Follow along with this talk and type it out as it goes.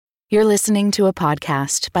You're listening to a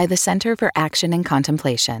podcast by the Center for Action and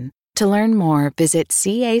Contemplation. To learn more, visit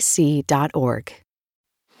cac.org.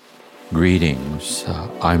 Greetings.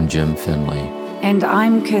 I'm Jim Finley. And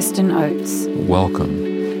I'm Kirsten Oates.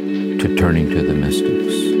 Welcome to Turning to the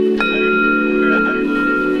Mystics.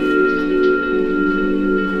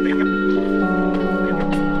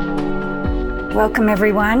 Welcome,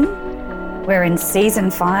 everyone. We're in Season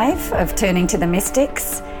 5 of Turning to the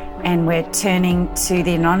Mystics, and we're turning to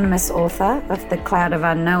the anonymous author of The Cloud of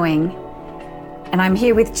Unknowing. And I'm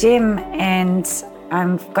here with Jim, and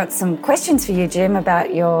I've got some questions for you, Jim,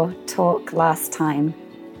 about your talk last time.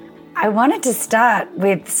 I wanted to start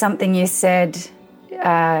with something you said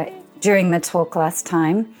during the talk last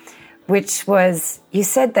time, which was you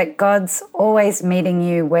said that God's always meeting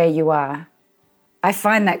you where you are. I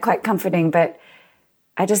find that quite comforting, but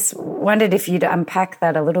I just wondered if you'd unpack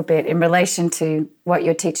that a little bit in relation to what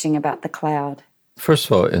you're teaching about the cloud. First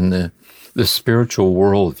of all, in the spiritual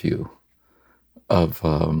worldview of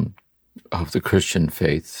the Christian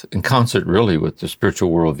faith, in concert really with the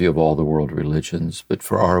spiritual worldview of all the world religions, but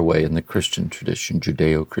for our way in the Christian tradition,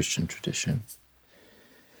 Judeo-Christian tradition,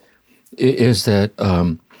 is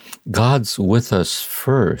that God's with us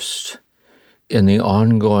first in the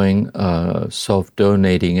ongoing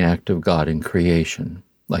self-donating act of God in creation,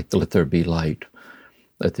 like the let there be light,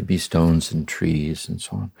 let there be stones and trees and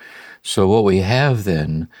so on. So what we have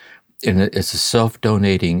then, it's a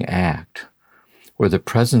self-donating act where the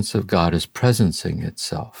presence of God is presencing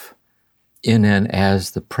itself in and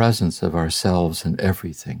as the presence of ourselves and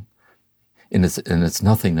everything, in its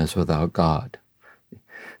nothingness without God.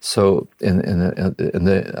 So in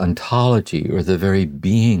the ontology, or the very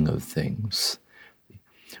being of things,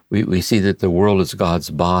 we see that the world is God's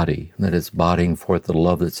body, and that it's bodying forth the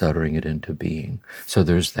love that's uttering it into being. So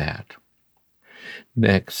there's that.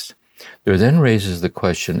 Next, there then raises the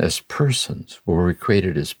question, as persons, were we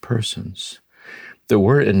created as persons, that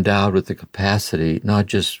we're endowed with the capacity, not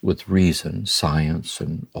just with reason, science,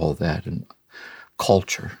 and all that, and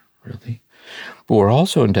culture, really, but we're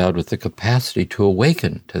also endowed with the capacity to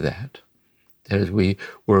awaken to that. That is, we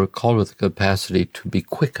were called with the capacity to be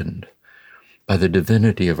quickened by the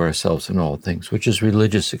divinity of ourselves in all things, which is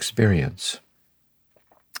religious experience.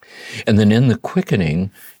 And then in the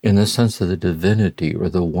quickening, in the sense of the divinity or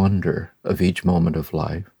the wonder of each moment of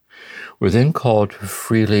life, we're then called to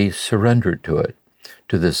freely surrender to it,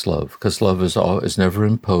 to this love, because love is never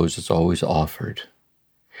imposed, it's always offered.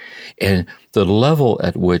 And the level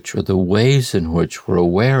at which, or the ways in which we're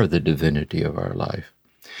aware of the divinity of our life,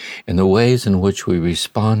 and the ways in which we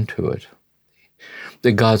respond to it,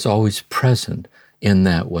 that God's always present in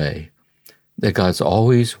that way, that God's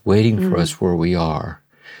always waiting for us where we are.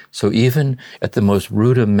 So even at the most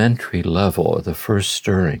rudimentary level of the first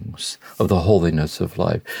stirrings of the holiness of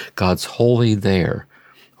life, God's wholly there,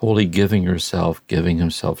 wholly giving himself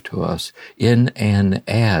to us in and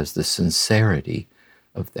as the sincerity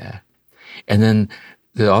of that. And then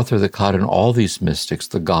the author of the Cloud and all these mystics,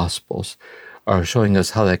 the Gospels, are showing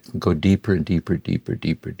us how that can go deeper and deeper, deeper,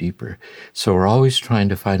 deeper, deeper. So we're always trying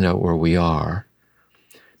to find out where we are,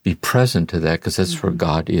 be present to that, because that's where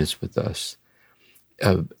God is with us,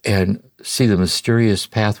 and see the mysterious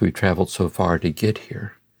path we've traveled so far to get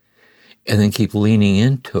here, and then keep leaning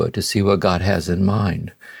into it to see what God has in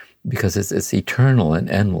mind, because it's eternal and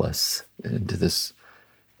endless into this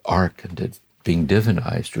arc, into being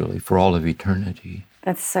divinized, really, for all of eternity.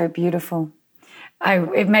 That's so beautiful.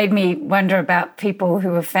 It made me wonder about people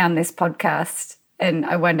who have found this podcast, and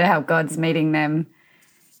I wonder how God's meeting them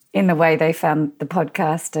in the way they found the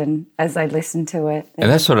podcast and as they listen to it.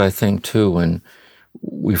 And that's what I think, too, when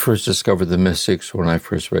we first discovered the mystics, when I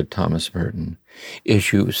first read Thomas Merton,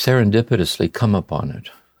 is you serendipitously come upon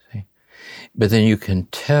it. See? But then you can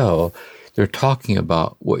tell they're talking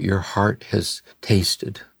about what your heart has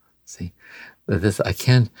tasted. See, I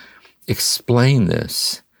can't explain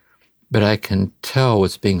this, but I can tell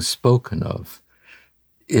what's being spoken of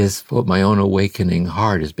is what my own awakening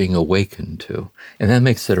heart is being awakened to. And that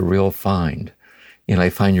makes it a real find. I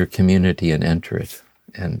find your community and enter it.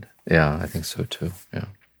 And yeah, I think so too, yeah.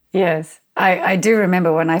 Yes, I do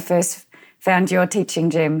remember when I first found your teaching,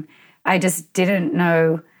 Jim, I just didn't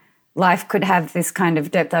know life could have this kind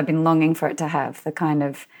of depth I've been longing for it to have, the kind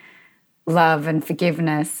of love and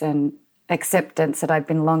forgiveness and acceptance that I've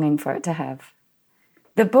been longing for it to have.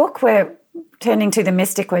 The book we're turning to the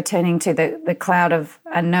mystic, we're turning to the cloud of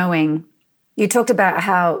unknowing. You talked about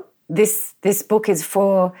how this book is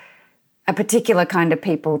for a particular kind of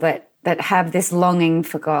people that have this longing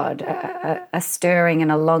for God, a stirring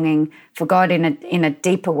and a longing for God in a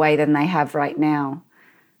deeper way than they have right now.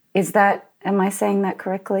 Is that Am I saying that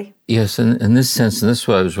correctly? Yes, in this sense, and this is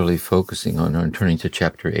what I was really focusing on turning to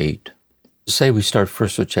chapter 8. Say we start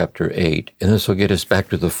first with chapter 8, and this will get us back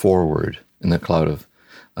to the foreword in the cloud of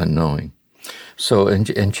unknowing. So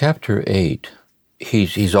in chapter 8,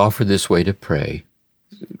 he's offered this way to pray,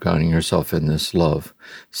 grounding yourself in this love,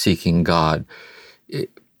 seeking God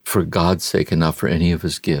for God's sake and not for any of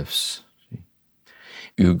his gifts.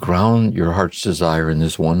 You ground your heart's desire in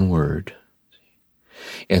this one word,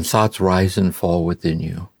 and thoughts rise and fall within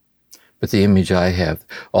you. But the image I have,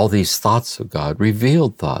 all these thoughts of God,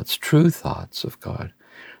 revealed thoughts, true thoughts of God,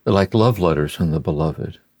 they're like love letters from the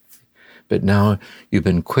beloved. But now you've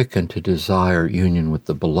been quickened to desire union with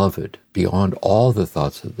the beloved beyond all the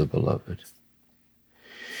thoughts of the beloved.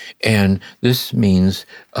 And this means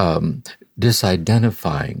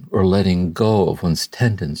disidentifying or letting go of one's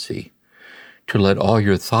tendency to let all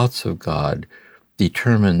your thoughts of God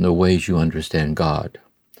determine the ways you understand God.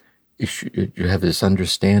 You have this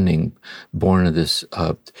understanding born of this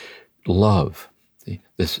love,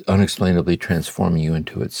 this unexplainably transforming you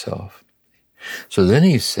into itself. So then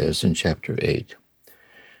he says in chapter 8,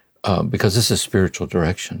 because this is spiritual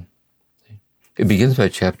direction, it begins by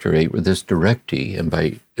chapter 8 with this directee, and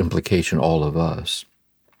by implication all of us,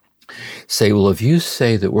 say, well, if you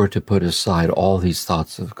say that we're to put aside all these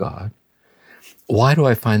thoughts of God, why do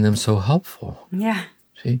I find them so helpful? Yeah.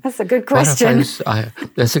 See? That's a good question.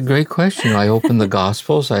 That's a great question. I open the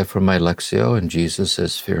Gospels, from my Lectio, and Jesus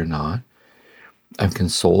says, fear not. I'm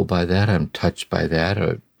consoled by that. I'm touched by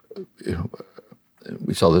that.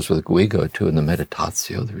 We saw this with Guigo, too, in the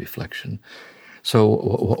Meditatio, the reflection. So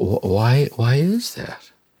why is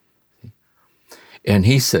that? And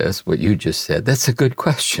he says, what you just said, that's a good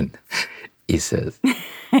question, he says.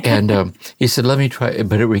 And he said, let me try,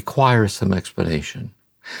 but it requires some explanation.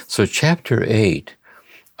 So chapter 8,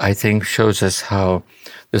 I think, shows us how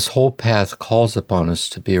this whole path calls upon us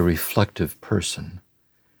to be a reflective person,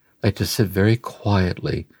 like to sit very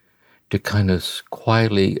quietly, to kind of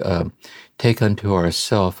quietly take unto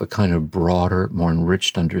ourselves a kind of broader, more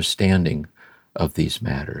enriched understanding of these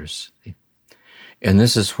matters. And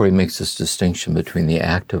this is where he makes this distinction between the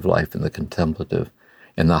active life and the contemplative,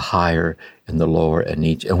 and the higher and the lower, and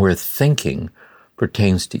each, and where thinking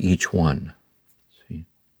pertains to each one.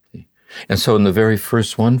 And so in the very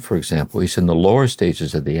first one, for example, he said in the lower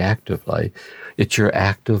stages of the active life, it's your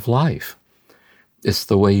active life. It's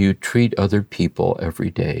the way you treat other people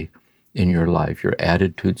every day in your life, your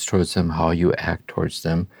attitudes towards them, how you act towards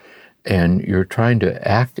them. And you're trying to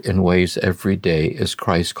act in ways every day as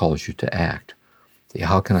Christ calls you to act.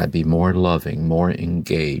 How can I be more loving, more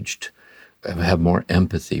engaged, have more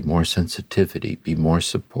empathy, more sensitivity, be more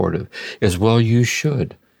supportive? As well, you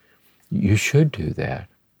should. You should do that.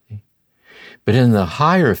 But in the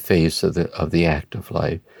higher phase of the active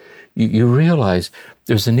life, you realize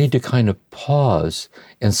there's a need to kind of pause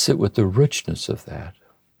and sit with the richness of that.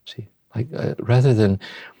 See, rather than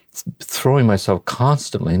throwing myself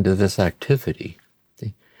constantly into this activity,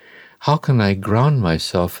 see, how can I ground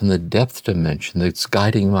myself in the depth dimension that's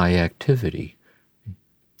guiding my activity?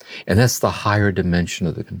 And that's the higher dimension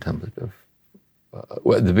of the contemplative,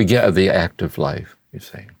 the beginning of the active life, you're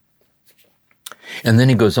saying. And then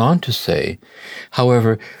he goes on to say,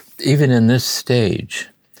 however, even in this stage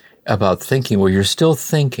about thinking, well, you're still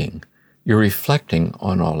thinking, you're reflecting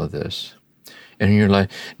on all of this. And you're like,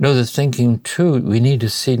 no, the thinking too, we need to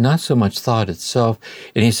see not so much thought itself.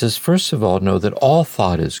 And he says, first of all, know that all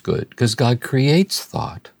thought is good, because God creates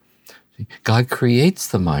thought. See? God creates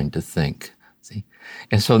the mind to think. See?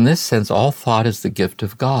 And so in this sense, all thought is the gift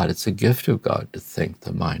of God. It's a gift of God to think,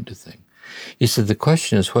 the mind to think. He said, the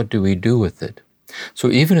question is, what do we do with it? So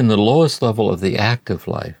even in the lowest level of the active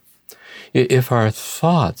life, if our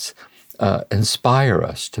thoughts inspire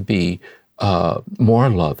us to be more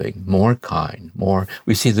loving, more kind,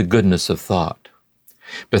 we see the goodness of thought.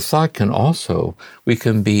 But thought can also, we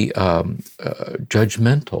can be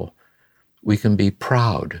judgmental, we can be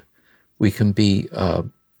proud, we can be,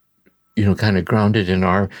 kind of grounded in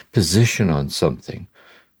our position on something.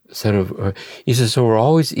 He says, so we're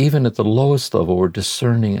always, even at the lowest level, we're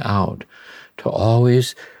discerning out to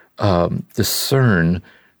always discern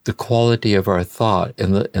the quality of our thought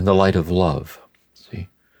in the light of love. See,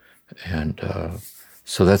 and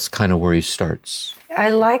so that's kind of where he starts. I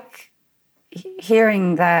like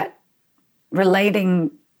hearing that,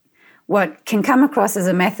 relating what can come across as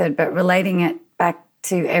a method, but relating it back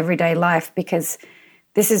to everyday life, because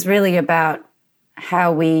this is really about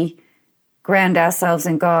how we ground ourselves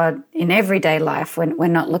in God in everyday life when we're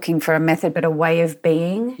not looking for a method but a way of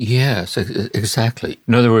being. Yes, exactly.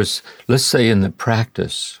 In other words, let's say in the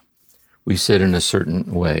practice, we sit in a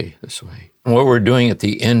certain way, this way. What we're doing at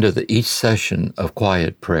the end of each session of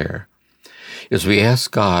quiet prayer is we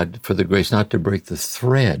ask God for the grace not to break the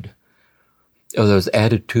thread of those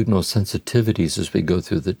attitudinal sensitivities as we go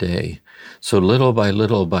through the day. So little by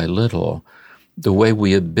little by little, the way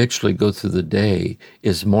we habitually go through the day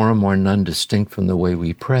is more and more non-distinct from the way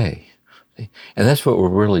we pray. And that's what we're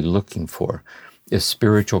really looking for, is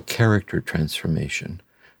spiritual character transformation.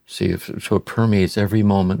 See, so it permeates every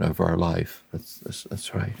moment of our life.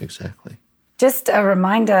 That's right, exactly. Just a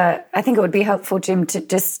reminder, I think it would be helpful, Jim, to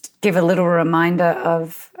just give a little reminder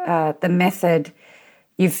of the method.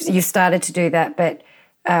 You've started to do that, but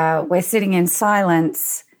we're sitting in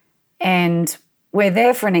silence and we're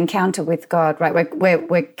there for an encounter with God, right?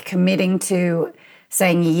 We're committing to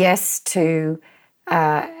saying yes to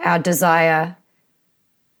our desire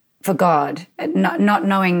for God, not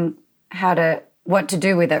knowing what to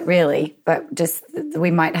do with it really, but just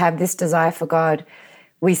we might have this desire for God.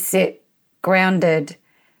 We sit grounded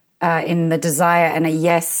in the desire and a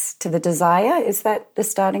yes to the desire. Is that the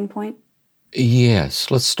starting point? Yes,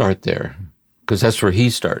 let's start there, because that's where he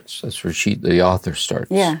starts. That's where the author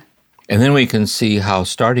starts. Yeah. And then we can see how,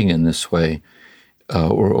 starting in this way,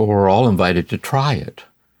 we're all invited to try it.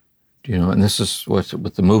 And this is what's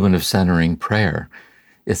with the movement of centering prayer.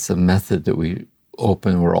 It's a method that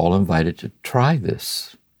we're all invited to try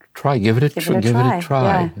this. Give it a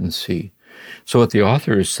try and see. So what the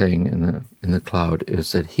author is saying in the cloud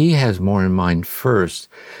is that he has more in mind first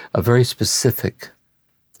a very specific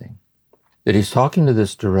thing. That he's talking to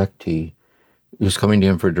this directee who's coming to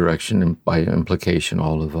him for direction, and by implication,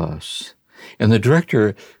 all of us. And the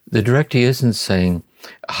directee isn't saying,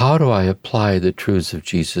 how do I apply the truths of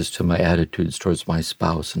Jesus to my attitudes towards my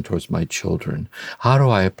spouse and towards my children? How do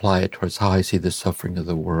I apply it towards how I see the suffering of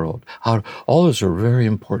the world? All those are very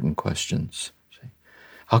important questions.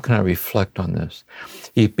 How can I reflect on this?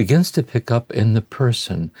 He begins to pick up in the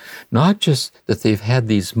person, not just that they've had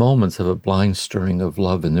these moments of a blind stirring of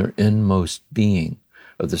love in their inmost being,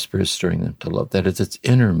 of the Spirit stirring them to love. That is its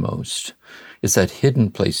innermost. It's that hidden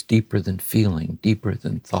place deeper than feeling, deeper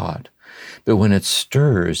than thought. But when it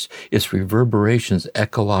stirs, its reverberations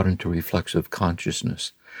echo out into reflexive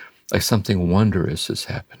consciousness, like something wondrous is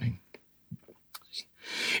happening.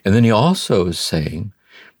 And then he also is saying,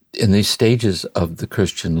 in these stages of the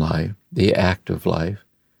Christian life, the active life,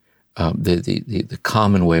 the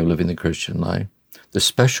common way of living the Christian life, the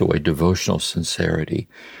special way, devotional sincerity,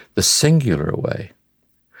 the singular way.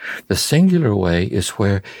 The singular way is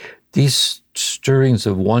where these stirrings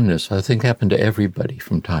of oneness, I think, happen to everybody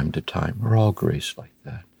from time to time. We're all graced like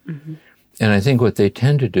that. Mm-hmm. And I think what they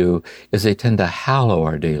tend to do is they tend to hallow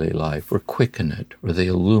our daily life or quicken it, or they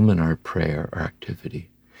illumine our prayer, our activity.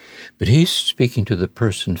 But he's speaking to the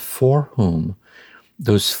person for whom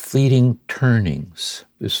those fleeting turnings,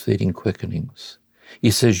 those fleeting quickenings.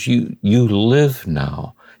 He says, you live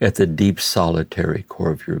now at the deep solitary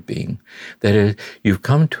core of your being. That is, you've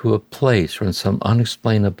come to a place where in some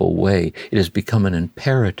unexplainable way it has become an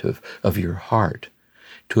imperative of your heart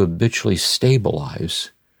to habitually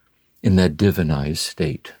stabilize in that divinized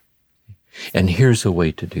state. And here's a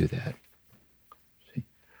way to do that.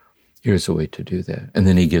 Here's a way to do that. And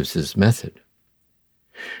then he gives his method.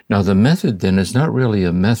 Now, the method then is not really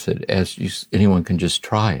a method as anyone can just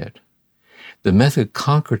try it. The method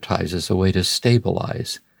concretizes a way to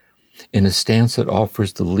stabilize in a stance that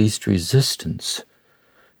offers the least resistance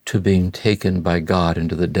to being taken by God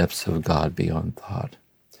into the depths of God beyond thought.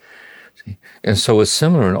 See? And so it's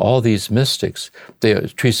similar in all these mystics.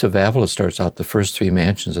 Teresa of Avila starts out the first three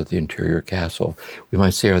mansions of the interior castle, we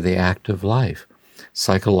might say, are the active life,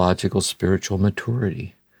 psychological, spiritual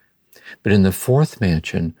maturity. But in the fourth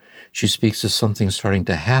mansion, she speaks of something starting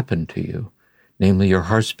to happen to you, namely your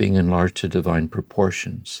heart's being enlarged to divine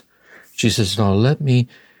proportions. She says, now let me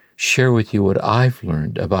share with you what I've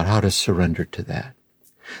learned about how to surrender to that.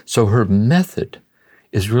 So her method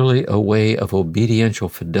is really a way of obediential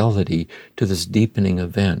fidelity to this deepening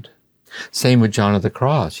event. Same with John of the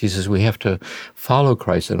Cross. He says we have to follow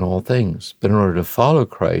Christ in all things. But in order to follow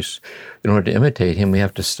Christ, in order to imitate him, we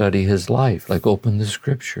have to study his life, like open the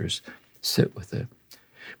scriptures, sit with it.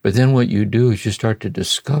 But then what you do is you start to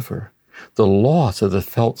discover the loss of the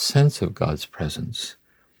felt sense of God's presence,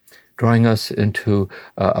 drawing us into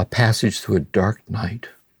a passage through a dark night.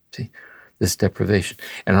 See, this deprivation.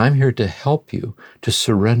 And I'm here to help you to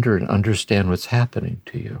surrender and understand what's happening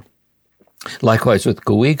to you. Likewise with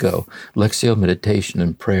Goigo, Lectio, meditation,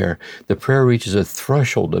 and prayer, the prayer reaches a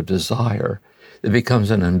threshold of desire that becomes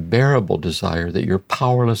an unbearable desire that you're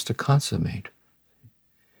powerless to consummate.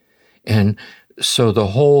 And so the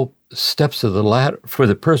whole steps of the ladder, for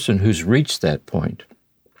the person who's reached that point,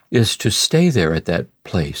 is to stay there at that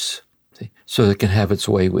place, see, so that it can have its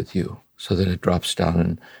way with you, so that it drops down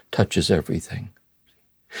and touches everything.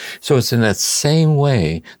 So it's in that same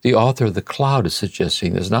way the author of The Cloud is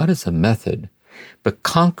suggesting this, not as a method, but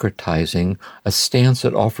concretizing a stance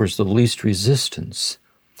that offers the least resistance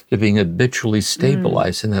to being habitually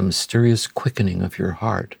stabilized in that mysterious quickening of your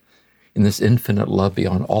heart, in this infinite love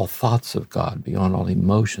beyond all thoughts of God, beyond all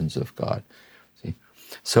emotions of God. See?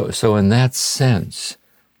 So in that sense,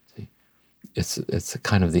 see, it's a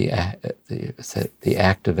kind of the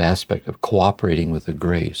active aspect of cooperating with the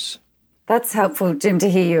grace. That's helpful, Jim, to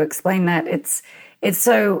hear you explain that. It's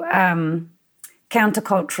so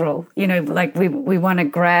countercultural. You know, like we want to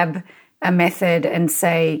grab a method and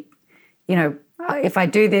say, you know, if I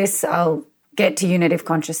do this, I'll get to unity of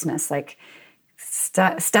consciousness. Like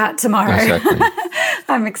start tomorrow. Exactly.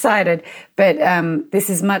 I'm excited. But this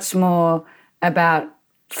is much more about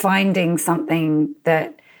finding something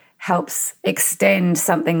that helps extend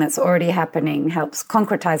something that's already happening, helps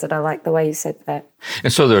concretize it. I like the way you said that.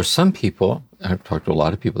 And so there are some people, I've talked to a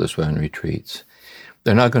lot of people this way on retreats,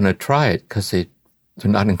 they're not going to try it because they're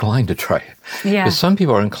not inclined to try it. Yeah. If some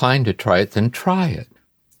people are inclined to try it, then try it.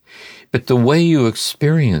 But the way you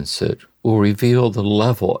experience it will reveal the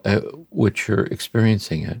level at which you're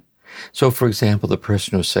experiencing it. So, for example, the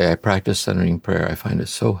person will say, I practice centering prayer, I find it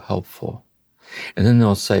so helpful. And then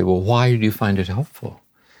they'll say, well, why do you find it helpful?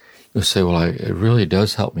 You'll say, well, it really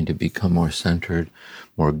does help me to become more centered,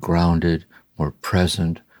 more grounded, more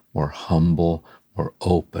present, more humble, more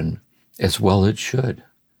open, as well it should.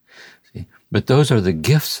 See? But those are the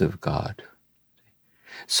gifts of God.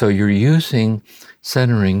 So you're using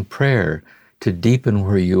centering prayer to deepen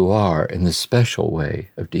where you are in the special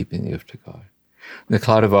way of deepening the gift of God. The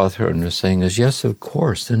Cloud of Authority is saying is, yes, of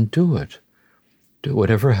course, then do it. Do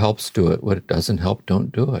whatever helps, do it. What doesn't help,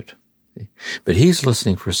 don't do it. But he's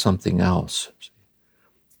listening for something else.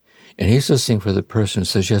 And he's listening for the person who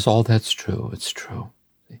says, yes, all that's true, it's true.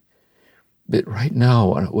 But right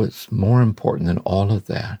now, what's more important than all of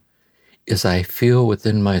that is I feel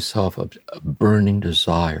within myself a burning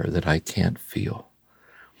desire that I can't feel.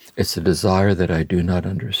 It's a desire that I do not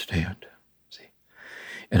understand. See?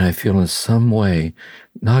 And I feel in some way,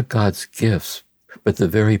 not God's gifts, but the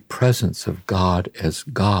very presence of God as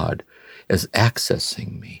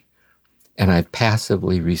accessing me. And I've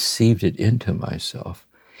passively received it into myself.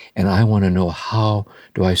 And I want to know, how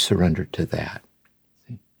do I surrender to that?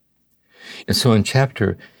 See? And so in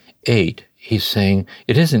chapter 8, he's saying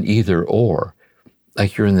it isn't either or.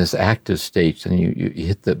 Like you're in this active state and you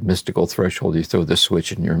hit the mystical threshold, you throw the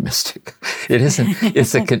switch and you're a mystic. It isn't,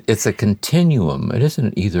 it's a continuum. It isn't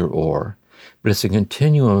an either or, but it's a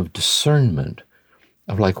continuum of discernment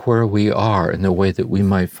of like where we are and the way that we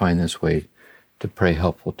might find this way to pray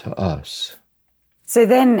helpful to us. So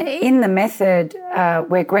then in the method,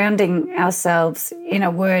 we're grounding ourselves in a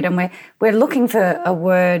word, and we're looking for a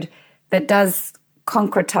word that does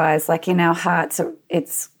concretize, like in our hearts,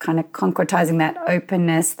 it's kind of concretizing that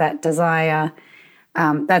openness, that desire.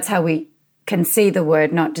 That's how we can see the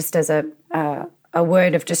word, not just as a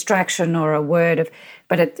word of distraction or a word of,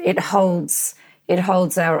 but it holds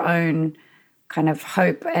our own kind of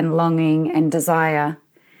hope and longing and desire.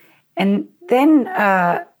 And then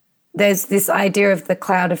there's this idea of the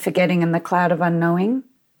cloud of forgetting and the cloud of unknowing.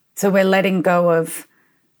 So we're letting go of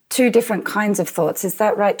two different kinds of thoughts. Is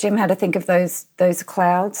that right, Jim? How to think of those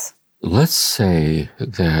clouds? Let's say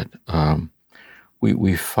that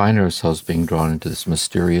we find ourselves being drawn into this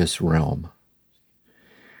mysterious realm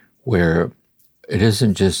where it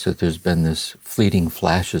isn't just that there's been this fleeting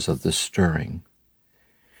flashes of the stirring,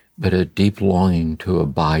 but a deep longing to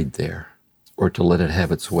abide there or to let it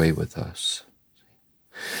have its way with us.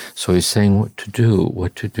 So he's saying what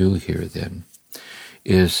to do here then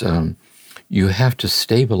is you have to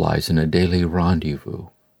stabilize in a daily rendezvous,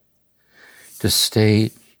 to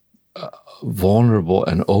stay vulnerable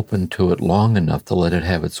and open to it long enough to let it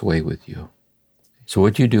have its way with you. So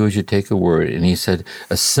what you do is you take a word, and he said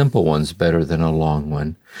a simple one's better than a long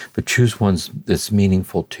one, but choose one that's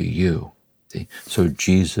meaningful to you. See? So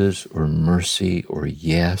Jesus or mercy or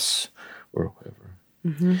yes or whatever.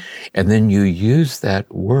 Mm-hmm. And then you use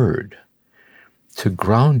that word to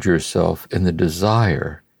ground yourself in the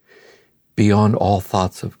desire beyond all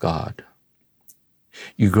thoughts of God.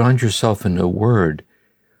 You ground yourself in a word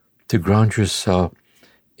to ground yourself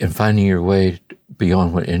in finding your way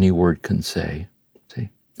beyond what any word can say, see,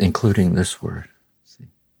 including this word. See.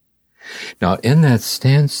 Now, in that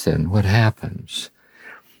stance, then, what happens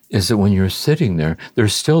is that when you're sitting there,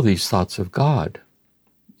 there's still these thoughts of God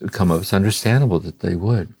that come up. It's understandable that they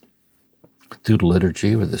would. through the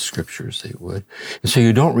liturgy or the scriptures they would. And so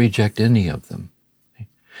you don't reject any of them.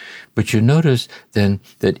 But you notice then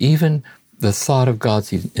that even the thought of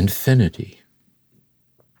God's infinity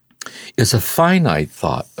is a finite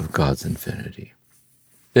thought of God's infinity.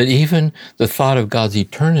 That even the thought of God's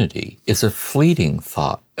eternity is a fleeting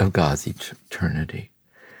thought of God's eternity.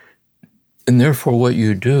 And therefore what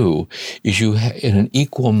you do is in an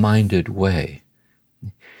equal-minded way,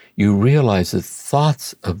 you realize that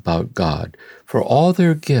thoughts about God, for all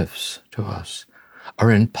their gifts to us,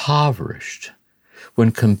 are impoverished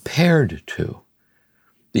when compared to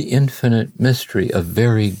the infinite mystery of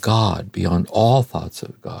very God beyond all thoughts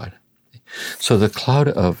of God. So the cloud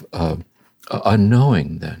of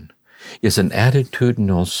unknowing, then, is an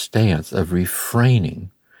attitudinal stance of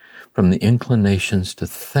refraining from the inclinations to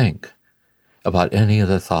think about any of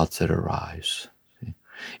the thoughts that arise.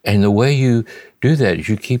 And the way you do that is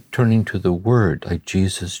you keep turning to the Word, like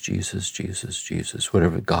Jesus, Jesus, Jesus, Jesus,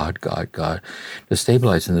 whatever, God, God, God, to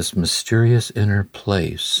stabilize in this mysterious inner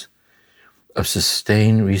place of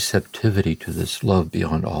sustained receptivity to this love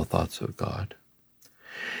beyond all thoughts of God.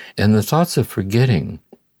 And the thoughts of forgetting,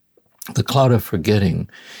 the cloud of forgetting,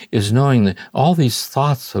 is knowing that all these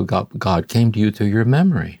thoughts of God came to you through your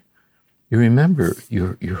memory. You remember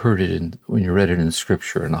you heard it when you read it in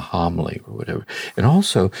Scripture, in a homily or whatever. And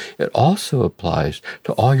also, it also applies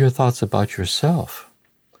to all your thoughts about yourself.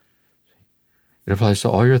 It applies to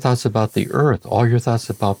all your thoughts about the earth, all your thoughts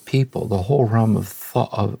about people, the whole realm of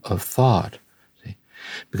thought. See?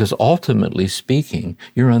 Because ultimately speaking,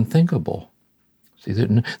 you're unthinkable. See,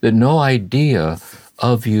 that no idea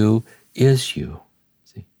of you is you.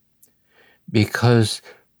 See? Because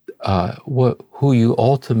who you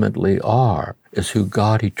ultimately are is who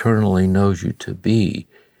God eternally knows you to be.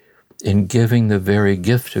 In giving the very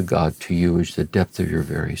gift of God to you is the depth of your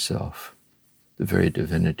very self, the very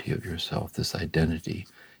divinity of yourself, this identity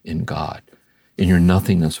in God, in your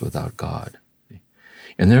nothingness without God.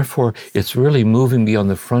 And therefore, it's really moving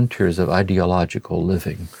beyond the frontiers of ideological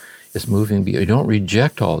living. It's moving beyond. You don't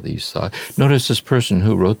reject all these thoughts. Notice this person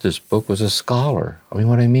who wrote this book was a scholar. I mean,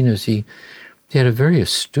 what I mean is he had a very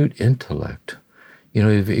astute intellect. You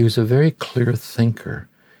know, he was a very clear thinker.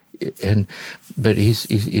 But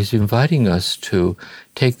he's inviting us to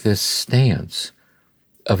take this stance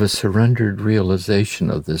of a surrendered realization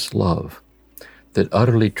of this love that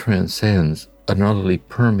utterly transcends and utterly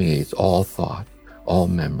permeates all thought, all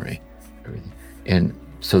memory, everything. And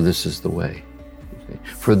so this is the way.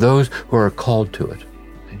 For those who are called to it.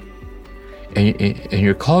 And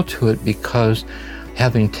you're called to it because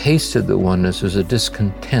having tasted the oneness, there's a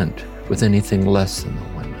discontent with anything less than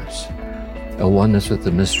the oneness. A oneness with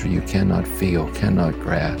the mystery you cannot feel, cannot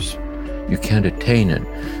grasp. You can't attain it,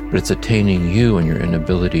 but it's attaining you and your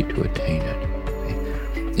inability to attain it. Okay?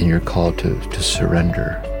 And you're called to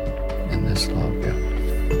surrender in this love. Yeah.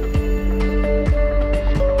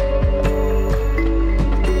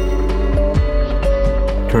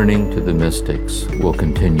 Turning to the mystics, we'll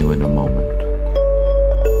continue in a moment.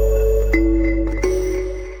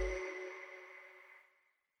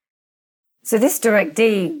 So this direct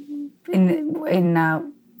D in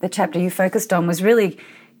the chapter you focused on was really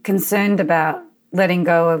concerned about letting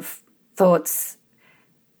go of thoughts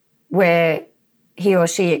where he or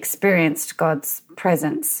she experienced God's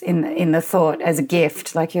presence in the thought as a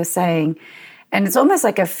gift, like you're saying. And it's almost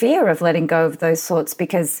like a fear of letting go of those thoughts,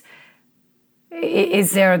 because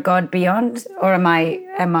is there a God beyond, or am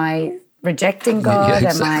I rejecting God? Yeah,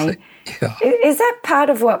 exactly. Is that part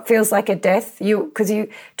of what feels like a death? Because you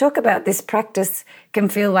talk about this practice can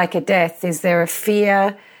feel like a death. Is there a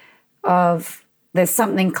fear of there's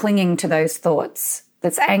something clinging to those thoughts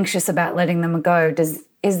that's anxious about letting them go? Does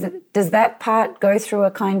that part go through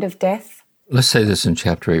a kind of death? Let's say this in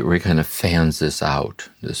chapter 8, where he kind of fans this out,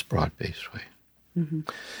 this broad-based way. Mm-hmm.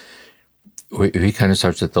 He kind of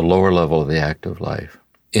starts at the lower level of the active life,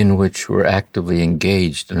 in which we're actively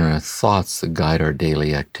engaged in our thoughts that guide our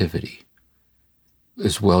daily activity.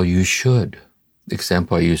 As well, you should. The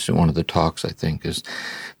example I used in one of the talks, I think, is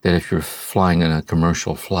that if you're flying in a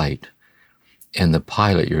commercial flight and the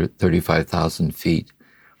pilot, you're 35,000 feet,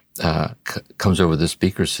 comes over the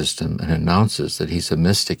speaker system and announces that he's a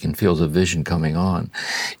mystic and feels a vision coming on,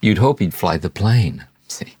 you'd hope he'd fly the plane.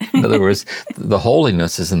 See? In other words, the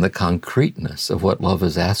holiness is in the concreteness of what love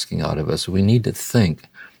is asking out of us. We need to think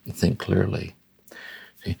clearly.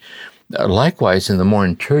 See? Likewise, in the more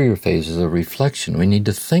interior phases of reflection, we need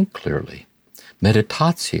to think clearly.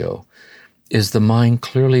 Meditatio is the mind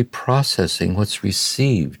clearly processing what's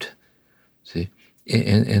received. See,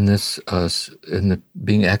 in this, in the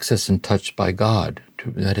being accessed and touched by God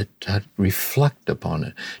to reflect upon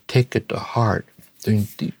it, take it to heart,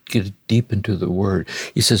 get deep into the Word.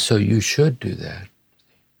 He says, so you should do that.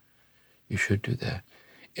 You should do that.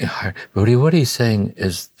 But what he's saying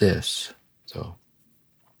is this, so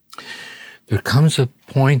there comes a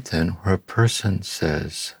point then where a person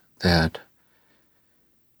says that,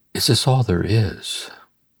 is this all there is?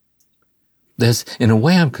 In a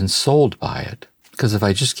way, I'm consoled by it, because if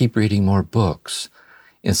I just keep reading more books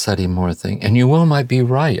and studying more things, and you might be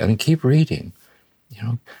right. I mean, keep reading,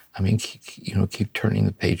 keep turning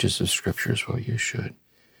the pages of Scriptures. Well, you should.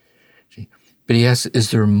 But he asks,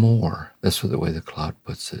 is there more? That's the way the cloud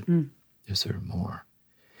puts it. Is there more?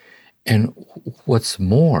 And what's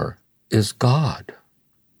more is God,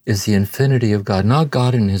 is the infinity of God, not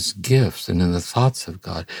God in his gifts and in the thoughts of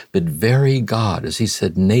God, but very God, as he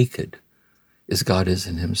said, naked, as God is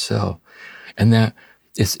in himself. And that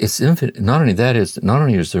it's infinite. Not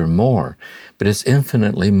only is there more, but it's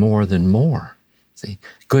infinitely more than more. See,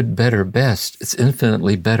 good, better, best. It's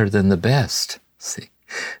infinitely better than the best. See,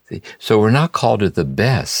 so we're not called to the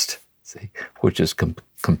best, which is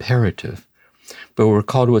comparative, but we're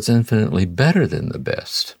called to what's infinitely better than the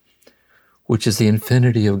best, which is the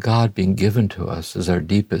infinity of God being given to us as our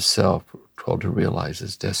deepest self. We're called to realize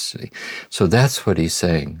his destiny. So that's what he's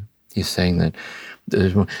saying. He's saying that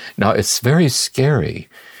there's more. Now, it's very scary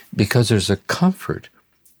because there's a comfort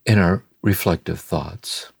in our reflective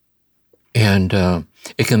thoughts. And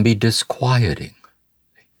it can be disquieting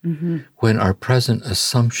when our present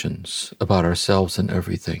assumptions about ourselves and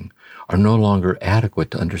everything are no longer adequate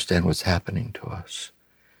to understand what's happening to us.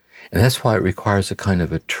 And that's why it requires a kind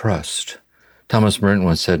of a trust. Thomas Merton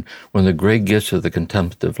once said, one of the great gifts of the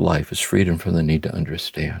contemplative life is freedom from the need to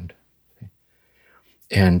understand.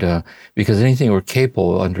 And because anything we're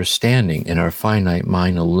capable of understanding in our finite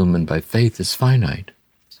mind illumined by faith is finite.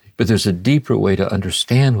 But there's a deeper way to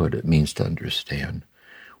understand what it means to understand,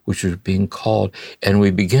 which is being called, and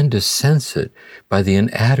we begin to sense it by the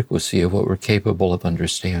inadequacy of what we're capable of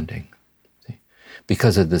understanding.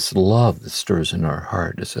 Because of this love that stirs in our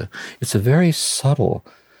heart. It's a very subtle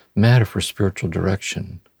matter for spiritual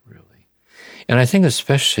direction, really. And I think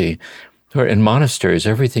especially in monasteries,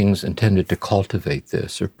 everything's intended to cultivate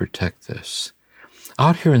this or protect this.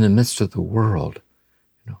 Out here in the midst of the world,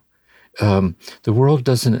 the world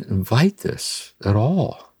doesn't invite this at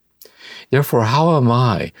all. Therefore, how am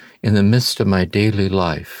I, in the midst of my daily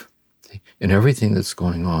life, in everything that's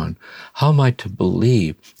going on, how am I to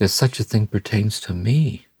believe that such a thing pertains to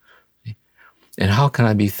me? And how can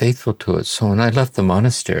I be faithful to it? So when I left the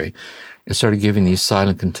monastery and started giving these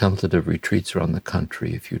silent contemplative retreats around the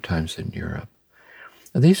country, a few times in Europe,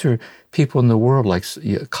 now, these are people in the world, like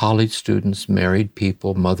college students, married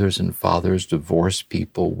people, mothers and fathers, divorced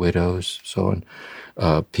people, widows, so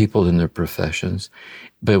on, people in their professions.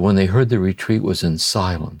 But when they heard the retreat was in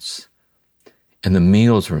silence, and the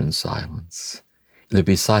meals were in silence, and there'd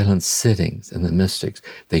be silent sittings, and the mystics,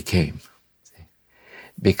 they came.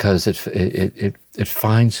 Because it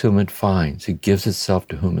finds whom it finds. It gives itself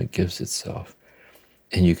to whom it gives itself.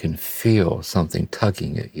 And you can feel something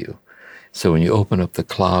tugging at you. So when you open up the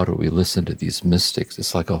cloud or we listen to these mystics,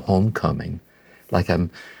 it's like a homecoming. Like I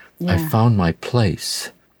found my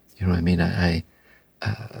place. You know what I mean?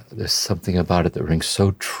 There's something about it that rings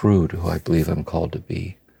so true to who I believe I'm called to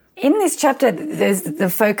be. In this chapter, there's the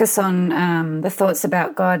focus on the thoughts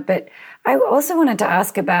about God, but I also wanted to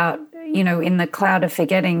ask about, in the cloud of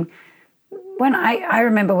forgetting, when I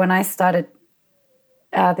remember when I started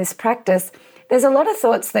this practice, there's a lot of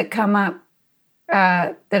thoughts that come up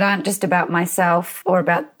that aren't just about myself or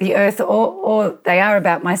about the earth, or they are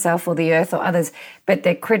about myself or the earth or others, but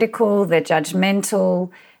they're critical, they're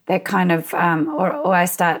judgmental, they're kind of, or I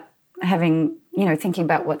start having, thinking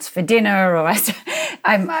about what's for dinner, or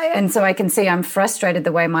and so I can see I'm frustrated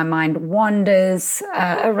the way my mind wanders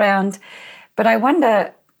around. But I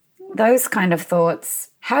wonder, those kind of thoughts,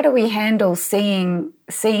 how do we handle seeing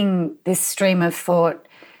this stream of thought,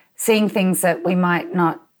 seeing things that we might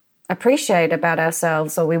not appreciate about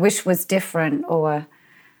ourselves or we wish was different, or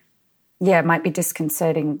it might be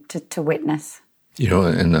disconcerting to witness?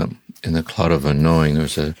 In the Cloud of Unknowing,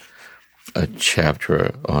 there's a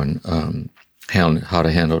chapter on how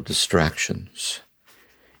to handle distractions,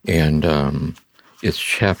 and it's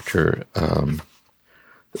chapter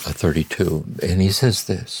 32, and he says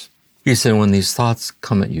this. He said, when these thoughts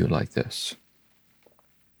come at you like this,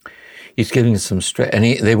 he's giving some stress, and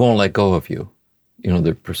they won't let go of you.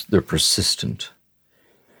 They're persistent.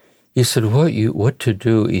 He said, what to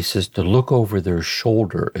do? He says, to look over their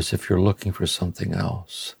shoulder as if you're looking for something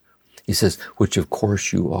else. He says, which of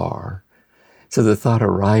course you are. So the thought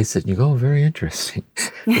arises and you go, very interesting.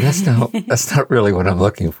 But that's not really what I'm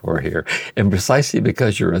looking for here. And precisely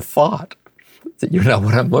because you're a thought, that you're not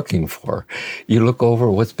what I'm looking for. You look over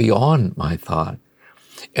what's beyond my thought.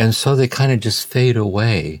 And so they kind of just fade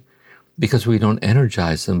away because we don't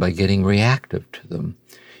energize them by getting reactive to them,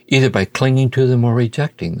 either by clinging to them or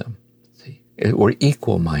rejecting them. See? We're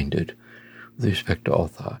equal-minded with respect to all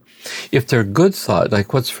thought. If they're good thought,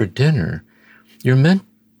 like what's for dinner, you're meant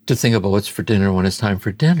to think about what's for dinner when it's time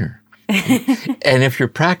for dinner. And if you're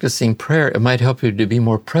practicing prayer, it might help you to be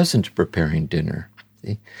more present preparing dinner.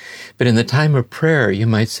 See? But in the time of prayer, you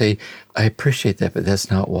might say, I appreciate that, but that's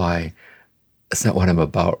not what I'm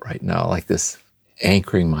about right now, like this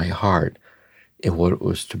anchoring my heart in what it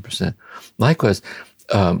was to present. Likewise,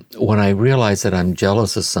 when I realize that I'm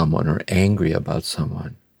jealous of someone or angry about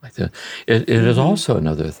someone, like that, it is also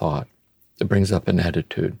another thought that brings up an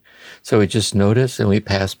attitude. So we just notice and we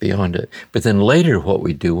pass beyond it. But then later what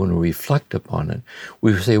we do when we reflect upon it,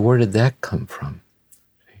 we say, where did that come from?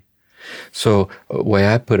 So the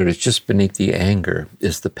way I put it is just beneath the anger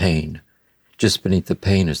is the pain. Just beneath the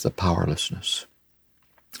pain is the powerlessness.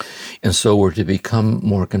 And so we're to become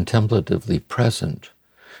more contemplatively present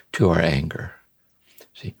to our anger.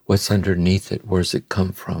 See, what's underneath it? Where does it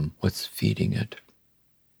come from? What's feeding it?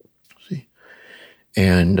 See,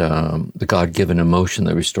 and the God-given emotion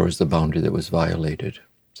that restores the boundary that was violated.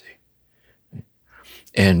 See,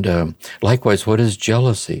 and likewise, what is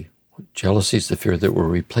jealousy? Jealousy is the fear that we're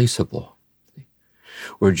replaceable.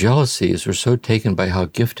 Where jealousy is we're so taken by how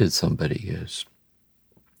gifted somebody is.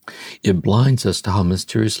 It blinds us to how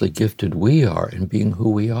mysteriously gifted we are in being who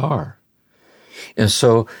we are. And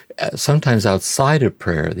so sometimes outside of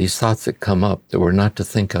prayer, these thoughts that come up that we're not to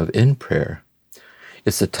think of in prayer,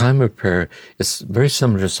 it's the time of prayer. It's very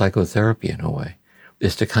similar to psychotherapy in a way.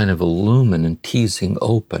 It's to kind of illumine and teasing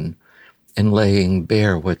open and laying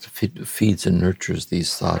bare what feeds and nurtures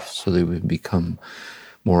these thoughts so that we become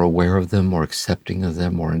more aware of them, more accepting of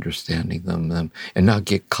them, more understanding them, and not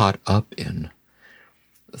get caught up in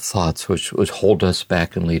thoughts which hold us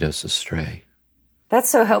back and lead us astray. That's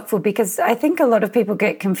so helpful because I think a lot of people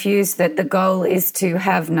get confused that the goal is to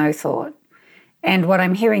have no thought. And what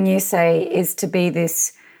I'm hearing you say is to be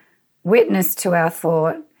this witness to our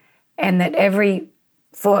thought and that every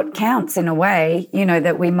thought counts in a way,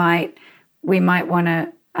 that we might want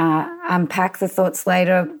to unpack the thoughts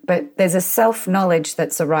later, but there's a self-knowledge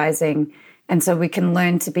that's arising. And so we can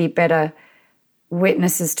learn to be better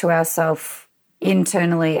witnesses to ourselves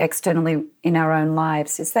internally, externally in our own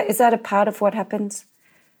lives. Is that a part of what happens?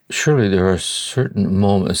 Surely there are certain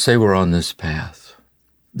moments, say we're on this path,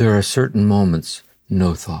 there are certain moments,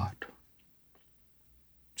 no thought.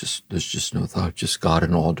 There's just no thought, just God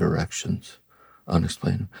in all directions,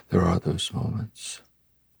 unexplainable. There are those moments.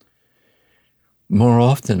 More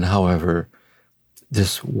often, however,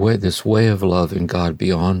 this way of love in God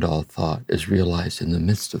beyond all thought is realized in the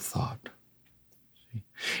midst of thought.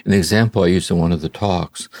 And the example I used in one of the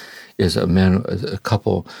talks is a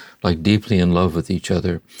couple like deeply in love with each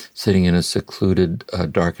other, sitting in a secluded,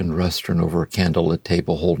 darkened restaurant over a candlelit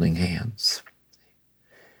table holding hands.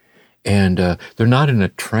 And they're not in a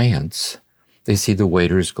trance. They see the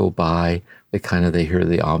waiters go by, they hear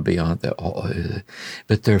the ambient,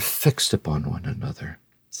 but they're fixed upon one another,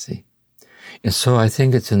 see? And so I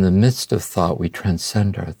think it's in the midst of thought we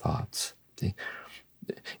transcend our thoughts, see?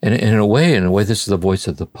 And in a way, this is the voice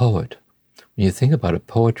of the poet. When you think about it,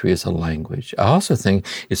 poetry is a language. I also think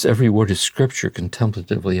it's every word of Scripture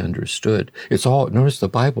contemplatively understood. Notice the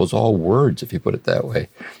Bible is all words, if you put it that way.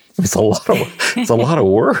 It's a lot of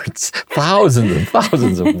words, thousands and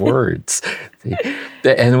thousands of words.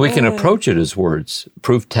 And we can approach it as words,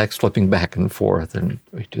 proof text flipping back and forth, and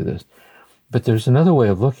we do this. But there's another way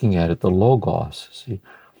of looking at it, the logos. See,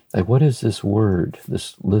 like what is this word,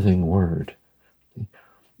 this living word?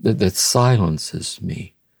 That silences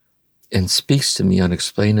me and speaks to me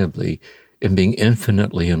unexplainably and being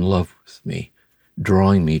infinitely in love with me,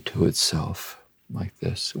 drawing me to itself like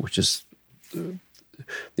this, which is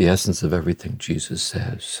the essence of everything Jesus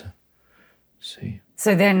says. See?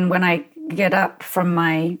 So then when I get up from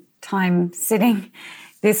my time sitting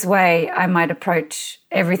this way, I might approach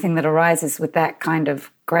everything that arises with that kind of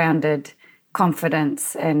grounded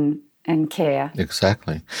confidence and care.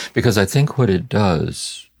 Exactly. Because I think what it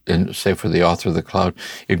does, and say for the author of The Cloud,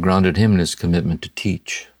 it grounded him in his commitment to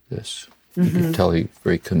teach this. You can tell he's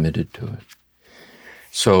very committed to it.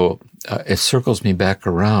 So it circles me back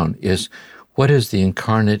around is what is the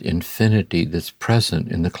incarnate infinity that's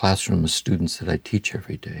present in the classroom of students that I teach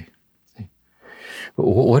every day?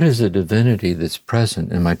 What is the divinity that's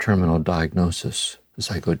present in my terminal diagnosis as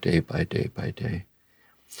I go day by day by day?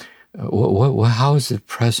 How is it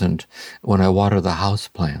present when I water the house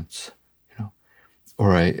plants?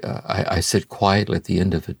 Or I sit quietly at the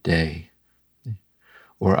end of a day,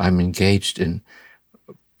 or I'm engaged in,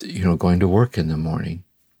 going to work in the morning,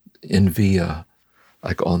 in via,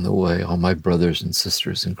 like on the way, all my brothers and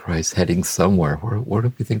sisters in Christ heading somewhere. Where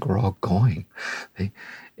do we think we're all going?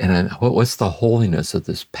 And what's the holiness of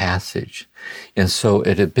this passage? And so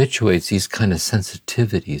it habituates these kind of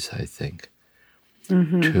sensitivities, I think,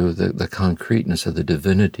 to the concreteness of the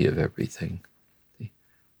divinity of everything.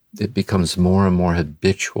 It becomes more and more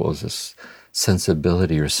habitual as this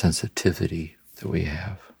sensibility or sensitivity that we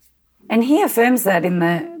have. And he affirms that in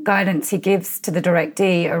the guidance he gives to the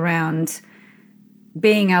directee around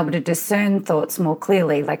being able to discern thoughts more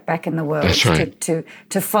clearly, like back in the world. That's right.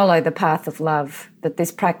 To follow the path of love, that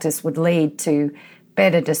this practice would lead to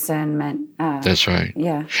better discernment. That's right.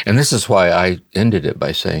 Yeah. And this is why I ended it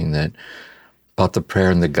by saying that about the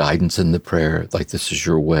prayer and the guidance in the prayer, like this is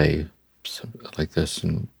your way, like this,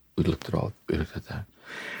 and we looked at that.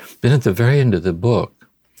 Then at the very end of the book,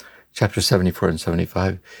 chapter 74 and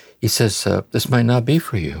 75, he says, this might not be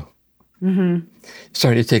for you.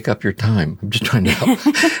 Sorry to take up your time. I'm just trying to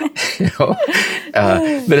help.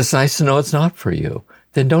 But it's nice to know it's not for you.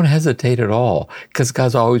 Then don't hesitate at all, because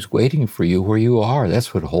God's always waiting for you where you are.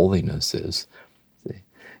 That's what holiness is.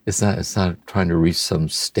 It's not trying to reach some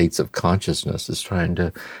states of consciousness. It's trying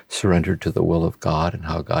to surrender to the will of God and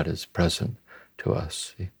how God is present to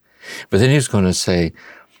us. See? But then he's going to say,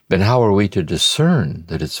 then how are we to discern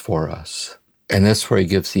that it's for us? And that's where he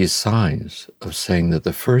gives these signs of saying that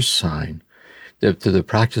the first sign, that through the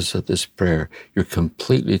practice of this prayer, you're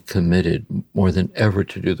completely committed more than ever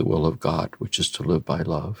to do the will of God, which is to live by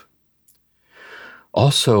love.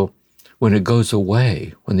 Also, when it goes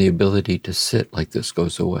away, when the ability to sit like this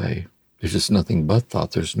goes away, there's just nothing but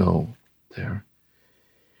thought, there's no there,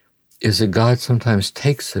 is that God sometimes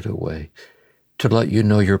takes it away to let you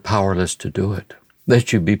know you're powerless to do it.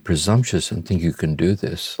 Let you be presumptuous and think you can do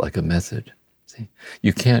this like a method. See?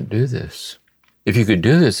 You can't do this. If you could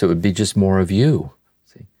do this, it would be just more of you.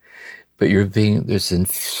 See? But there's a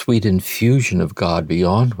sweet infusion of God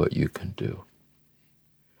beyond what you can do.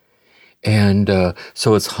 And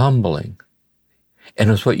so it's humbling. And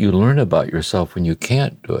it's what you learn about yourself when you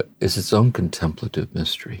can't do it is its own contemplative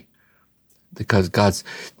mystery. Because God's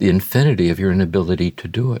the infinity of your inability to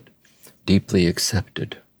do it, deeply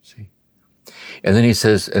accepted. See? And then he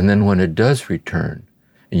says, and then when it does return,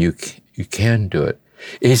 and you can do it,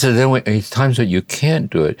 he said, then when times when you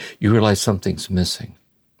can't do it, you realize something's missing.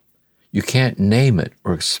 You can't name it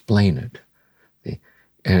or explain it. See?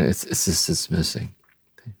 And it's just it's missing.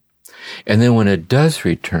 See? And then when it does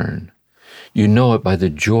return, you know it by the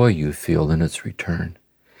joy you feel in its return.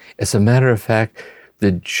 As a matter of fact,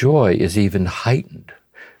 the joy is even heightened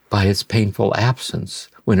by its painful absence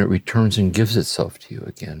when it returns and gives itself to you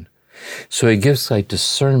again. So it gives like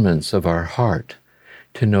discernments of our heart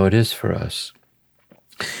to know it is for us.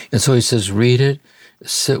 And so he says, read it,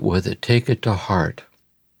 sit with it, take it to heart,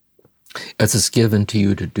 as it's given to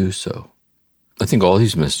you to do so. I think all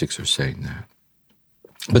these mystics are saying that.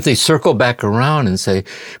 But they circle back around and say,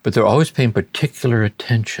 but they're always paying particular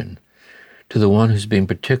attention to the one who's being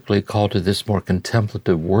particularly called to this more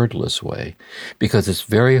contemplative, wordless way, because it's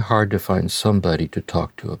very hard to find somebody to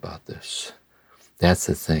talk to about this. That's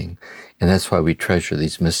the thing. And that's why we treasure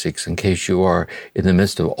these mystics, in case you are in the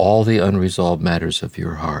midst of all the unresolved matters of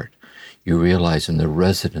your heart. You realize in the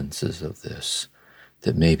resonances of this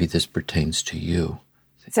that maybe this pertains to you.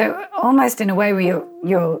 So almost in a way where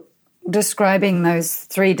you're describing those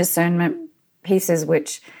three discernment pieces,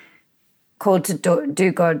 which called to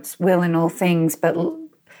do God's will in all things, but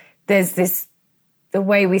there's this, the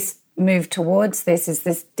way we move towards this is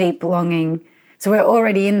this deep longing. So we're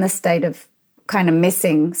already in the state of kind of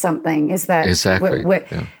missing something. Is that exactly?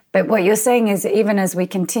 Yeah. But what you're saying is, even as we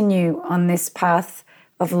continue on this path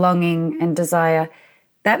of longing and desire,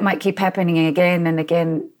 that might keep happening again and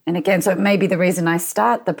again and again. So it may be the reason I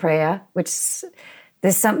start the prayer, which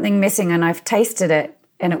there's something missing and I've tasted it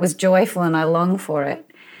and it was joyful and I long for it.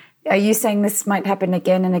 Are you saying this might happen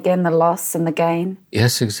again and again, the loss and the gain?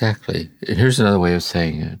 Yes, exactly. Here's another way of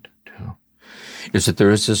saying it, too, is that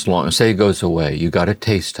there is this say it goes away, you got a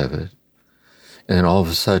taste of it, and then all of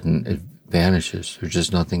a sudden it vanishes. There's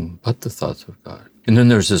just nothing but the thoughts of God. And then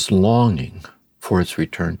there's this longing for its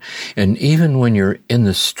return. And even when you're in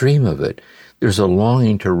the stream of it, there's a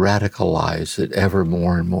longing to radicalize it ever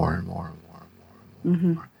more and more and more and more and more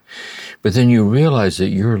and more. But then you realize that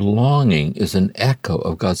your longing is an echo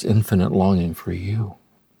of God's infinite longing for you.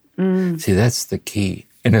 See, that's the key.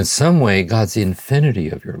 And in some way, God's the infinity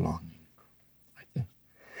of your longing.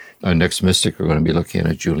 Our next mystic, we're going to be looking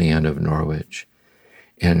at Juliana of Norwich.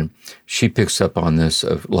 And she picks up on this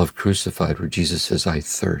of Love Crucified, where Jesus says, I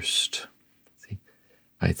thirst. See?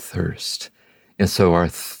 I thirst. And so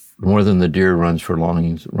more than the deer runs for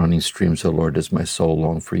running streams, O Lord, does my soul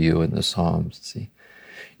long for you in the Psalms. See?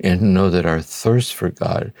 And know that our thirst for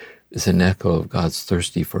God is an echo of God's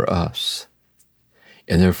thirsty for us.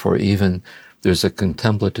 And therefore, even there's a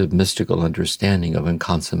contemplative, mystical understanding of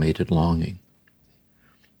unconsummated longing.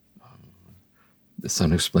 It's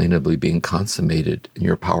unexplainably being consummated, and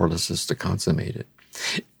your powerlessness to consummate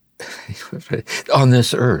it. On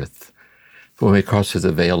this earth, when we cross through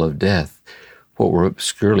the veil of death, what we're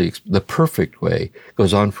obscurely, the perfect way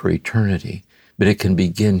goes on for eternity, but it can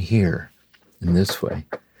begin here, in this way.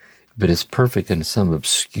 But it's perfect in some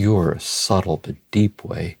obscure, subtle, but deep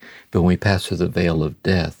way. But when we pass through the veil of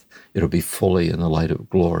death, it'll be fully in the light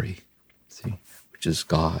of glory, see, which is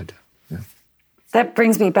God. That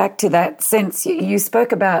brings me back to that sense you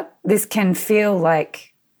spoke about. This can feel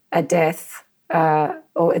like a death,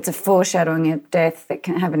 or it's a foreshadowing of death that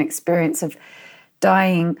can have an experience of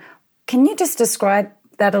dying. Can you just describe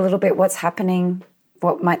that a little bit? What's happening?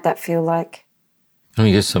 What might that feel like? Let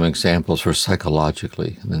me give some examples for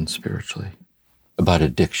psychologically and then spiritually. About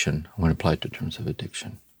addiction, I want to apply it to terms of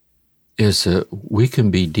addiction, is we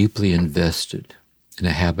can be deeply invested in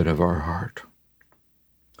a habit of our heart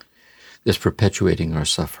that's perpetuating our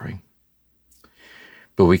suffering.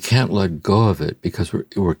 But we can't let go of it because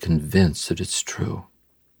we're convinced that it's true.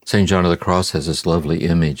 St. John of the Cross has this lovely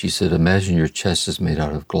image. He said, imagine your chest is made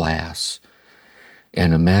out of glass,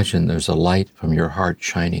 and imagine there's a light from your heart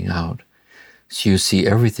shining out. So you see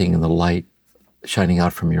everything in the light shining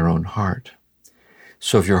out from your own heart.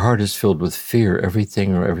 So if your heart is filled with fear,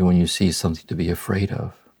 everything or everyone you see is something to be afraid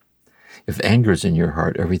of. If anger is in your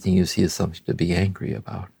heart, everything you see is something to be angry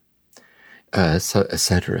about. Et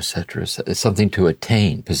cetera, et cetera. It's something to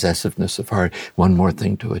attain, possessiveness of heart, one more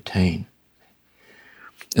thing to attain.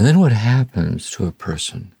 And then what happens to a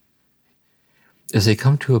person is they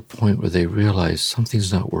come to a point where they realize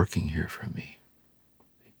something's not working here for me.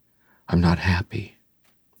 I'm not happy.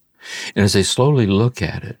 And as they slowly look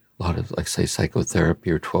at it, a lot of, like, say,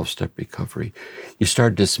 psychotherapy or 12-step recovery, you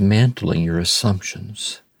start dismantling your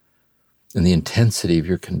assumptions and the intensity of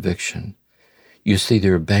your conviction. You see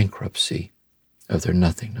their bankruptcy of their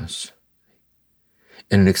nothingness.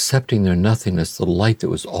 And in accepting their nothingness, the light that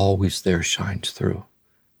was always there shines through.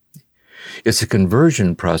 It's a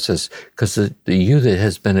conversion process because the you that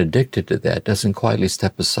has been addicted to that doesn't quietly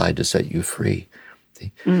step aside to set you free.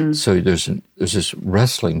 Mm. So there's this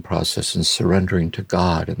wrestling process and surrendering to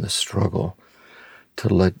God in the struggle to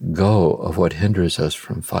let go of what hinders us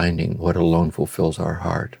from finding what alone fulfills our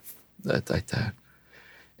heart, like that.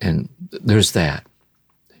 And there's that.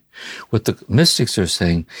 What the mystics are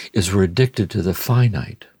saying is we're addicted to the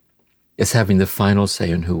finite. It's having the final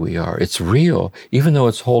say in who we are. It's real, even though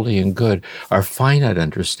it's holy and good. Our finite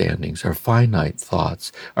understandings, our finite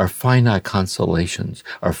thoughts, our finite consolations,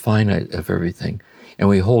 our finite of everything. And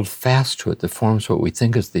we hold fast to it that forms what we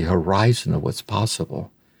think is the horizon of what's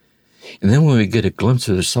possible. And then when we get a glimpse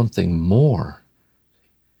of something more,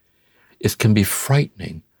 it can be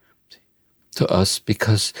frightening to us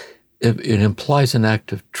because it implies an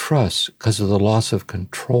act of trust because of the loss of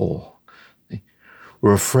control.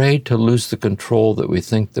 We're afraid to lose the control that we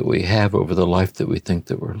think that we have over the life that we think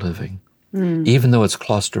that we're living, even though it's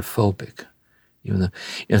claustrophobic.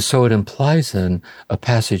 And so it implies then a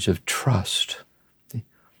passage of trust,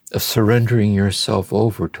 of surrendering yourself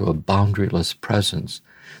over to a boundaryless presence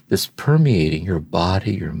that's permeating your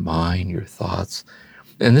body, your mind, your thoughts.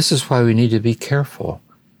 And this is why we need to be careful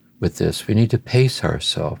with this. We need to pace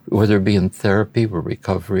ourselves, whether it be in therapy or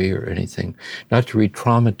recovery or anything, not to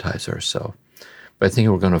re-traumatize ourselves. But I think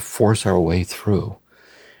we're going to force our way through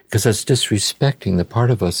because that's disrespecting the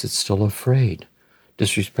part of us that's still afraid,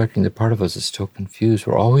 disrespecting the part of us that's still confused.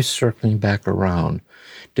 We're always circling back around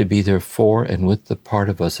to be there for and with the part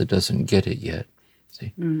of us that doesn't get it yet.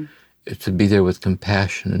 See? To be there with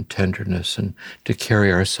compassion and tenderness and to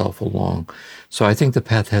carry ourselves along. So I think the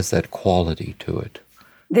path has that quality to it.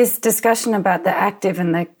 This discussion about the active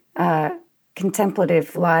and the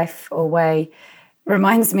contemplative life or way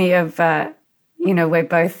reminds me of, we're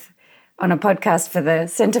both on a podcast for the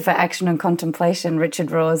Center for Action and Contemplation, Richard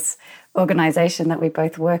Rohr's organization that we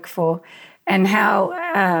both work for, and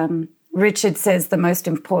how Richard says the most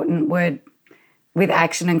important word with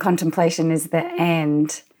action and contemplation is the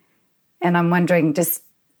end. And I'm wondering, just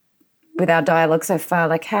with our dialogue so far,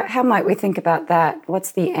 like how might we think about that?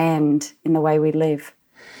 What's the end in the way we live?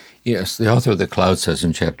 Yes, the author of The Cloud says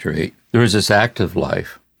in chapter 8, there is this active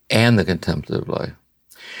life and the contemplative life.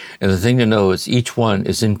 And the thing to know is each one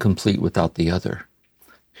is incomplete without the other.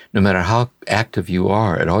 No matter how active you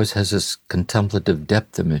are, it always has this contemplative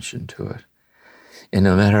depth dimension to it. And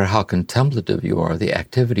no matter how contemplative you are, the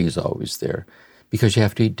activity is always there because you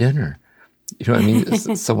have to eat dinner. You know what I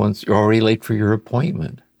mean? You're already late for your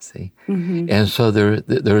appointment, see? Mm-hmm. And so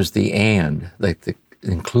there's the and, like the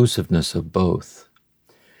inclusiveness of both.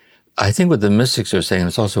 I think what the mystics are saying,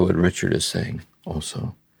 it's also what Richard is saying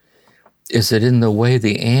also, is that in the way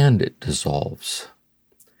the and it dissolves.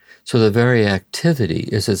 So the very activity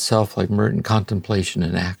is itself, like Merton, contemplation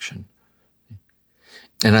and action.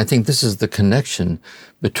 And I think this is the connection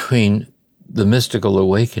between the mystical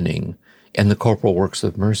awakening and the corporal works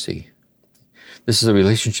of mercy. This is a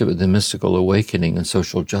relationship with the mystical awakening and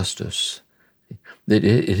social justice. It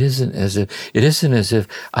isn't as if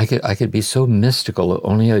I could be so mystical,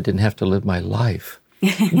 only I didn't have to live my life.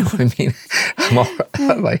 You know what I mean?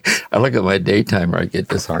 I look at my daytimer, I get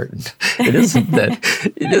disheartened. It isn't that.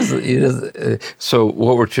 It is. So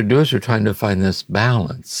what we're to do is we're trying to find this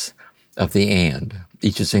balance of the and.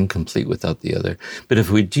 Each is incomplete without the other. But if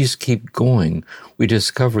we just keep going, we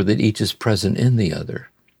discover that each is present in the other.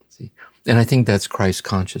 See? And I think that's Christ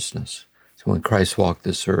consciousness. So when Christ walked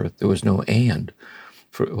this earth, there was no and.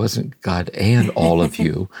 For it wasn't God and all of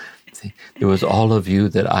you. See? There was all of you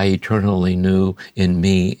that I eternally knew in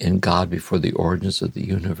me, in God before the origins of the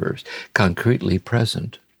universe, concretely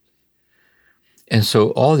present. And so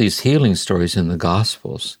all these healing stories in the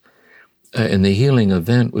Gospels, and the healing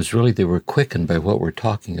event was really, they were quickened by what we're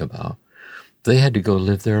talking about. They had to go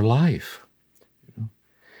live their life.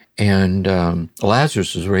 And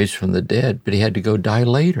Lazarus was raised from the dead, but he had to go die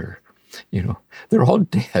later. You know, they're all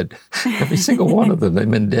dead. Every single one of them. They've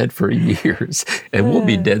been dead for years, and we'll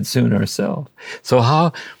be dead soon ourselves. So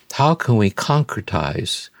how can we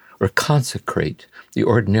concretize or consecrate the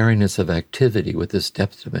ordinariness of activity with this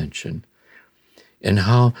depth dimension? And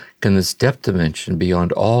how can this depth dimension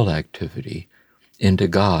beyond all activity into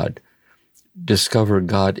God discover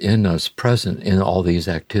God in us, present in all these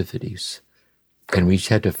activities? And we each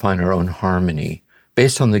had to find our own harmony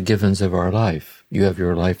based on the givens of our life. You have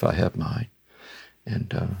your life, I have mine.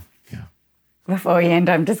 And, yeah. Before we end,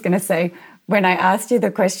 I'm just going to say, when I asked you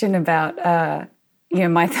the question about,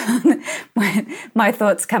 my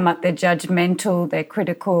thoughts come up, they're judgmental, they're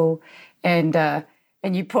critical, and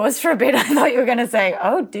you paused for a bit. I thought you were going to say,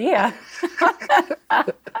 oh, dear.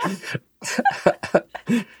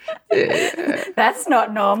 That's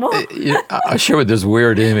not normal. I share with this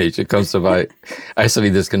weird image. It comes to my, I used to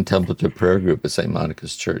lead this contemplative prayer group at St.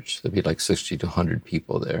 Monica's Church. There'd be like 60 to 100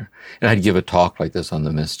 people there. And I'd give a talk like this on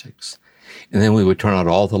the mystics. And then we would turn out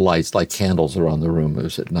all the lights like candles around the room. It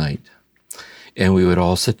was at night. And we would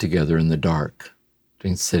all sit together in the dark,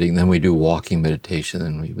 sitting. Then we do walking meditation,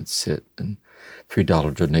 and we would sit, and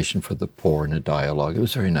 $3 donation for the poor and a dialogue. It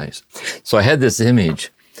was very nice. So I had this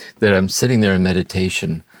image that I'm sitting there in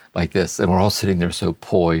meditation like this, and we're all sitting there so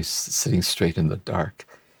poised, sitting straight in the dark.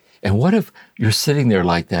 And what if you're sitting there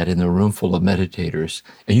like that in a room full of meditators,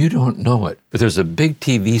 and you don't know it, but there's a big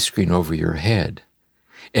TV screen over your head,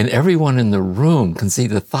 and everyone in the room can see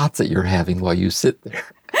the thoughts that you're having while you sit there.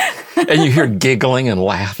 And you hear giggling and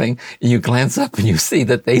laughing, and you glance up and you see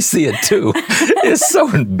that they see it too. It's so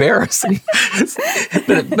embarrassing.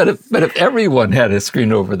 But if everyone had a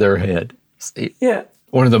screen over their head, see? Yeah.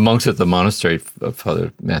 One of the monks at the monastery,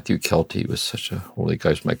 Father Matthew Kelty, was such a holy guy,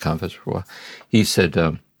 was my confessor for a while. He said,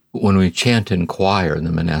 when we chant in choir, in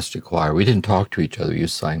the monastic choir, we didn't talk to each other, we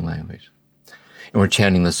used sign language. And we're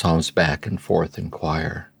chanting the psalms back and forth in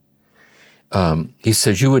choir. He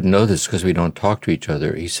says, you wouldn't know this because we don't talk to each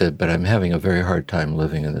other. He said, but I'm having a very hard time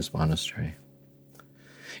living in this monastery.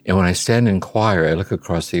 And when I stand in choir, I look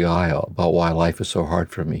across the aisle about why life is so hard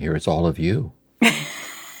for me here. It's all of you.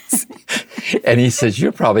 And he says,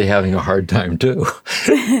 you're probably having a hard time too.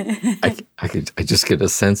 I just get a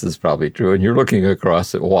sense it's probably true. And you're looking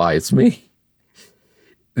across at why it's me.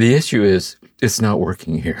 The issue is, it's not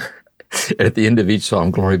working here. And at the end of each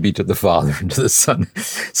psalm, glory be to the Father and to the Son.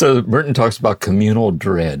 So Merton talks about communal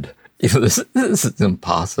dread. This is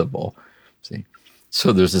impossible. See,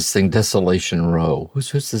 so there's this thing, Desolation Row.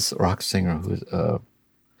 Who's this rock singer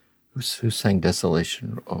who sang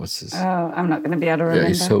Desolation Row? What's his? Oh, I'm not going to be able to remember. Yeah,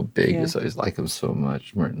 he's so big. Yeah. I like him so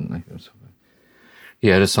much. Merton liked him so much. He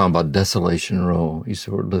had a song about Desolation Row. He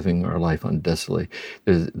said, we're living our life on desolate.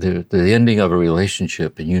 The ending of a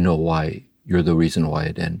relationship, and you know why. You're the reason why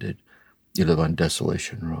it ended. You live on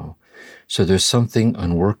Desolation Row. So there's something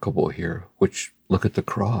unworkable here, which, look at the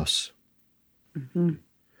cross. Mm-hmm.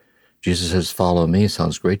 Jesus says, follow me.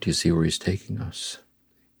 Sounds great. Do you see where he's taking us?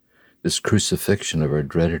 This crucifixion of our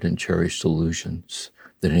dreaded and cherished illusions,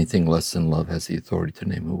 that anything less than love has the authority to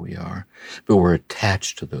name who we are. But we're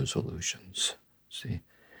attached to those illusions, see?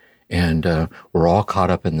 And we're all caught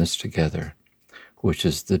up in this together, which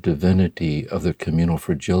is the divinity of the communal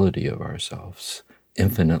fragility of ourselves,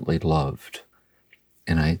 infinitely loved.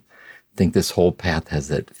 And I think this whole path has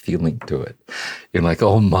that feeling to it. You're like,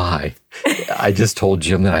 oh my, I just told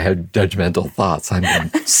Jim that I had judgmental thoughts. I'm going,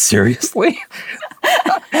 seriously?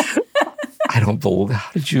 I don't believe,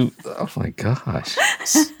 how did you, oh my gosh,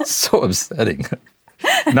 so upsetting.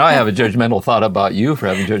 Now I have a judgmental thought about you for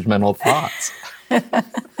having judgmental thoughts.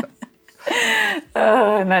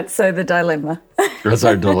 Oh, and that's so the dilemma. That's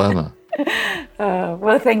our dilemma.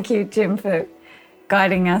 Well, thank you, Jim, for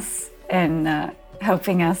guiding us and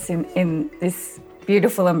helping us in this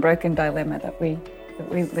beautiful and broken dilemma that we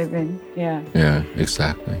live in. Yeah. Yeah,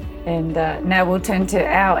 exactly. And now we'll turn to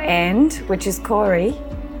our end, which is Corey,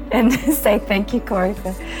 and say thank you, Corey,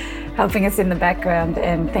 for helping us in the background,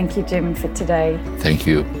 and thank you, Jim, for today. Thank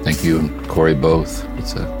you, and Corey both.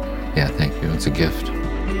 Thank you. It's a gift.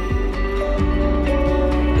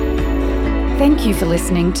 Thank you for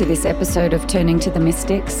listening to this episode of Turning to the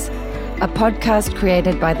Mystics, a podcast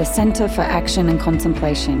created by the Center for Action and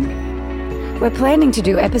Contemplation. We're planning to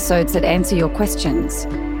do episodes that answer your questions.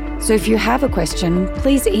 So if you have a question,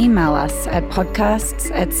 please email us at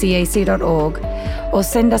podcasts@cac.org or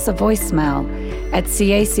send us a voicemail at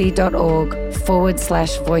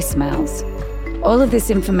cac.org/voicemails. All of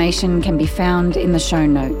this information can be found in the show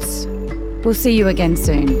notes. We'll see you again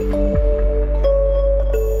soon.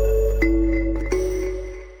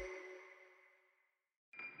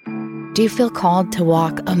 Do you feel called to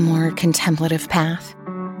walk a more contemplative path?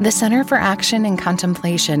 The Center for Action and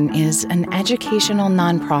Contemplation is an educational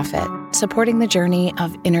nonprofit supporting the journey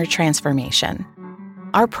of inner transformation.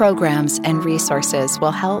 Our programs and resources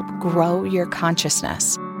will help grow your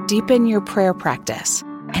consciousness, deepen your prayer practice,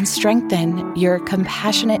 and strengthen your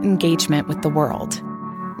compassionate engagement with the world.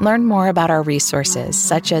 Learn more about our resources,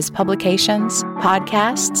 such as publications,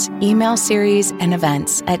 podcasts, email series, and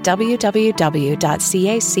events at www.cac.org.